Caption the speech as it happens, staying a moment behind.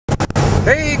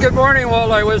Hey, good morning,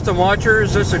 Walleye Wisdom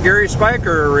Watchers. This is Gary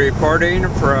Speicher reporting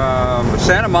from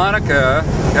Santa Monica,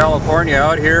 California,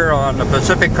 out here on the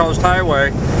Pacific Coast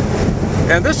Highway.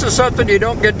 And this is something you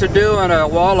don't get to do in a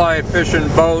walleye fishing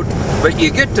boat, but you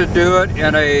get to do it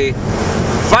in a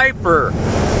Viper.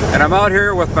 And I'm out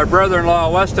here with my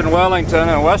brother-in-law, Weston Wellington,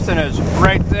 and Weston is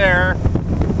right there.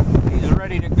 He's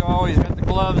ready to go. He's got the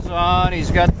gloves on.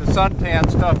 He's got the suntan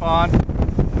stuff on.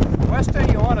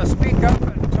 Weston, you want to speak up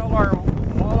and tell our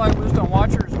Walleye Wisdom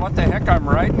Watchers what the heck I'm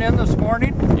riding in this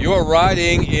morning? You are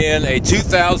riding in a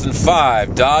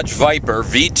 2005 Dodge Viper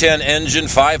V10 engine,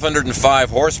 505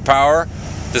 horsepower.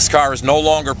 This car is no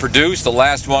longer produced. The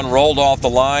last one rolled off the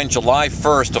line July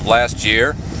 1st of last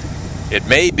year. It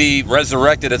may be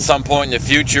resurrected at some point in the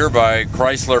future by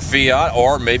Chrysler Fiat,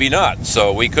 or maybe not.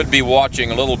 So we could be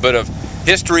watching a little bit of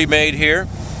history made here.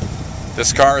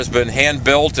 This car has been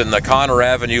hand-built in the Conner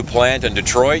Avenue plant in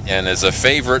Detroit and is a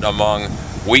favorite among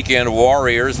weekend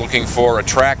warriors looking for a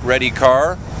track-ready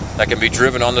car that can be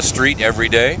driven on the street every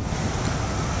day.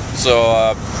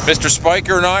 So Mr.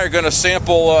 Speicher and I are going to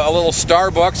sample a little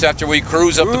Starbucks after we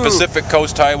cruise up the Pacific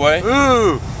Coast Highway.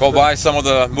 Go by some of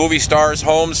the movie stars'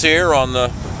 homes here among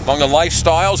the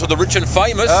lifestyles of the rich and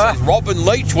famous, as Robin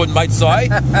Leach, one might say.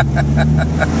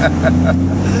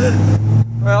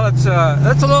 Well, that's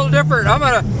a little different. I'm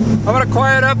gonna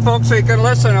quiet up, folks, so you can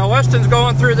listen. Now, Weston's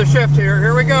going through the shift here.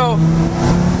 Here we go.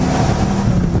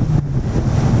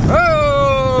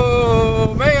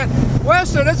 Oh man,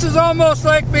 Weston, this is almost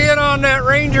like being on that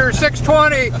Ranger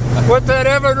 620 with that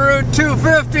Evinrude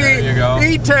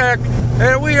 250 E-Tech,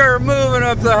 and we are moving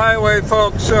up the highway,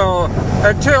 folks. So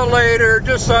until later,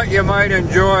 just thought you might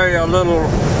enjoy a little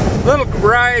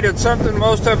ride. It's something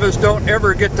most of us don't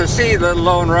ever get to see, let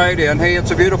alone ride in. Hey,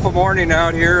 it's a beautiful morning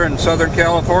out here in Southern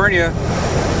California.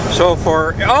 So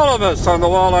for all of us on the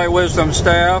Walleye Wisdom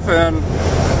staff and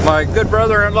my good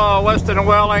brother-in-law Weston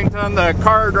Wellington, the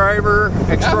car driver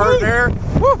extraordinaire,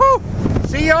 woohoo!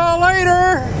 See y'all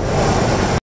later!